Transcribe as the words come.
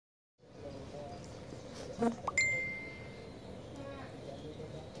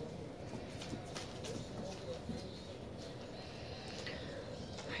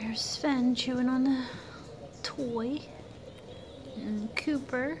Here's Sven chewing on the toy. And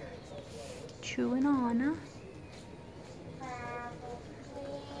Cooper chewing on her.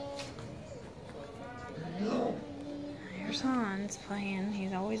 Here's Hans playing.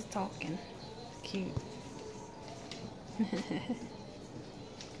 He's always talking. Cute.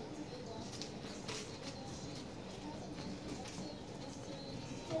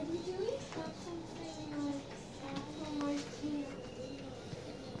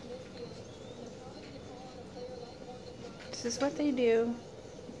 This is what they do.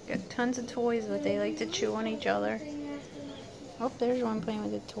 Got tons of toys, but they like to chew on each other. Oh, there's one playing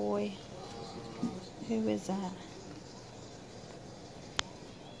with a toy. Who is that?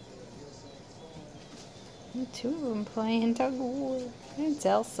 Two of them playing tug of war. It's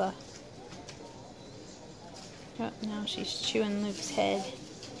Elsa. Oh, now she's chewing Luke's head.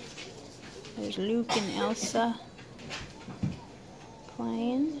 There's Luke and Elsa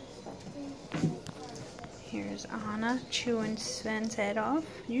playing. Here's Anna chewing Sven's head off.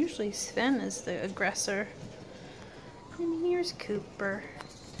 Usually Sven is the aggressor. And here's Cooper.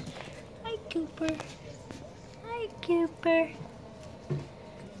 Hi, Cooper. Hi, Cooper.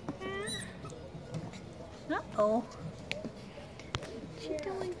 Uh-oh. What you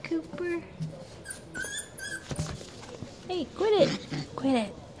doing, Cooper? Hey, quit it. Quit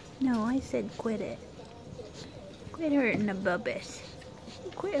it. No, I said quit it. Quit hurting the bubbies.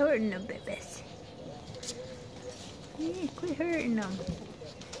 Quit hurting the bubbies. Yeah, quit hurting them.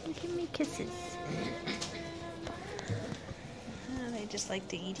 Give me kisses. Oh, they just like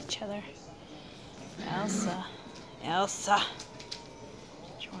to eat each other. Elsa. Elsa.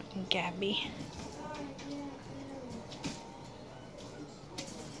 And Gabby.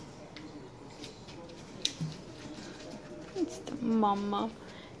 It's the mama.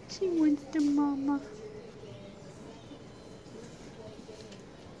 She wants the mama.